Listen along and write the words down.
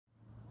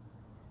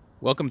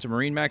Welcome to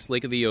MarineMax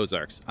Lake of the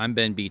Ozarks. I'm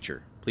Ben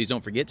Beecher. Please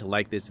don't forget to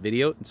like this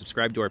video and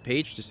subscribe to our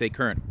page to stay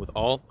current with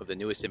all of the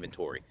newest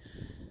inventory.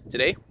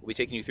 Today, we'll be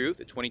taking you through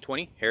the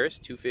 2020 Harris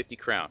 250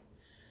 Crowne.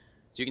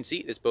 As you can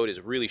see, this boat is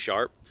really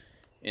sharp,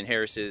 and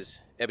Harris's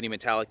ebony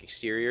metallic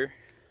exterior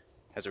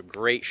has a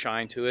great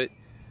shine to it.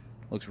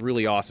 Looks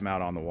really awesome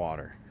out on the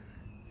water.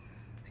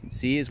 As you can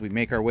see, as we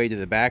make our way to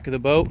the back of the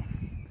boat,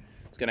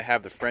 it's going to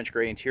have the French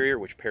gray interior,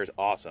 which pairs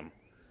awesome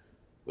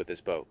with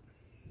this boat.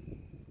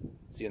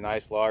 See a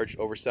nice, large,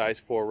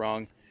 oversized,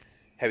 four-rung,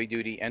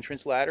 heavy-duty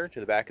entrance ladder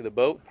to the back of the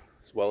boat,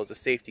 as well as a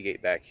safety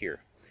gate back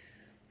here.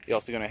 You're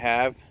also going to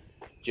have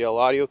JL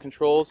audio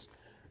controls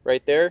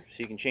right there, so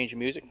you can change the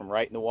music from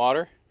right in the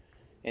water,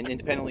 and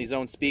independently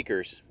zoned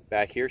speakers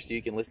back here, so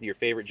you can listen to your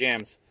favorite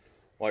jams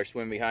while you're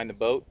swimming behind the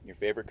boat in your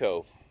favorite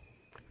cove.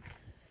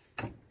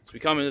 As we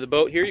come into the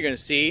boat here, you're going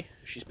to see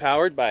she's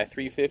powered by a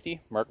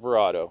 350 Merc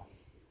Verado.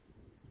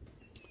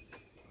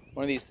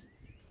 One of these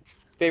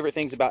favorite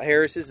things about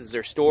Harris's is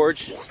their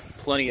storage,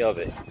 plenty of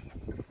it.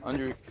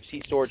 Under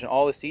seat storage in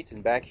all the seats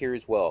and back here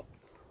as well.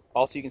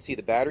 Also, you can see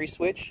the battery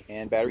switch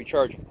and battery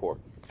charging port.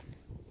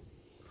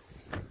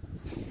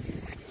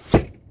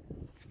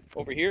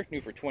 Over here, new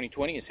for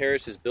 2020, is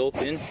Harris's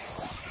built-in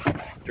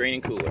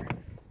draining cooler.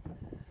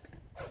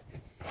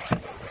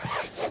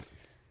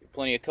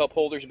 Plenty of cup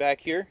holders back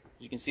here.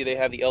 You can see they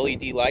have the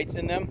LED lights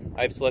in them.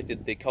 I've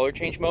selected the color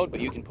change mode, but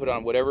you can put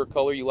on whatever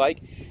color you like,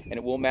 and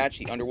it will match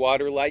the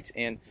underwater lights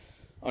and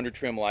under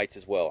trim lights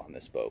as well on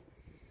this boat.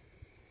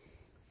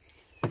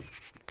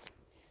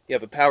 You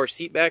have a power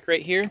seat back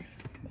right here.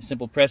 A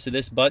simple press of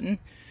this button,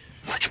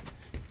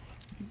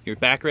 your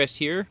backrest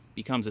here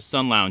becomes a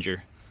sun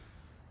lounger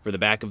for the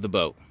back of the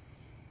boat.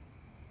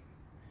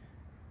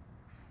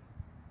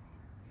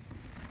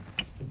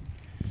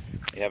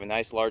 You have a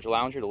nice large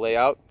lounger to lay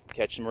out,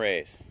 catch some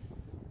rays.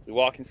 As we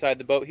walk inside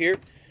the boat here,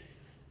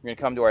 we're going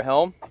to come to our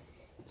helm.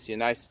 See a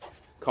nice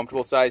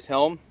comfortable size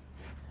helm.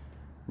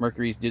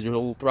 Mercury's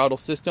digital throttle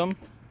system,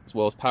 as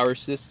well as power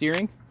assist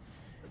steering,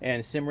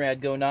 and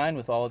Simrad Go 9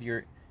 with all of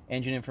your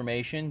engine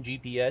information,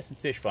 GPS, and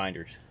fish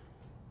finders.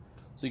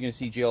 So you're going to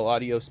see JL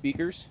audio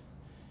speakers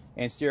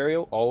and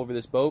stereo all over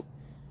this boat.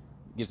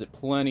 It gives it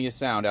plenty of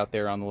sound out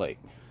there on the lake.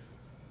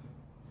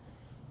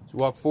 As we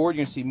walk forward,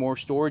 you're going to see more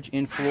storage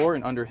in floor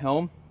and under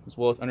helm, as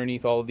well as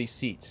underneath all of these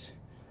seats.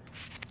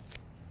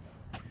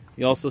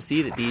 You also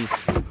see that these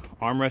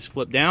armrests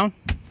flip down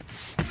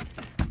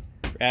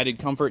for added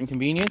comfort and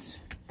convenience.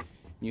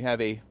 You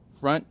have a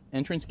front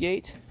entrance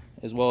gate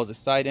as well as a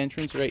side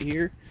entrance right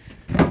here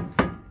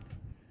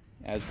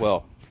as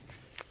well.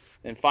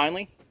 Then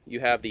finally,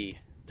 you have the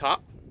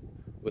top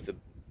with the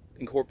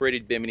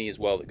incorporated bimini as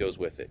well that goes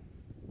with it.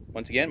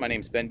 Once again, my name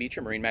is Ben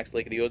Beecher, MarineMax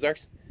Lake of the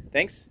Ozarks.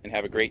 Thanks, and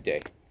have a great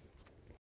day.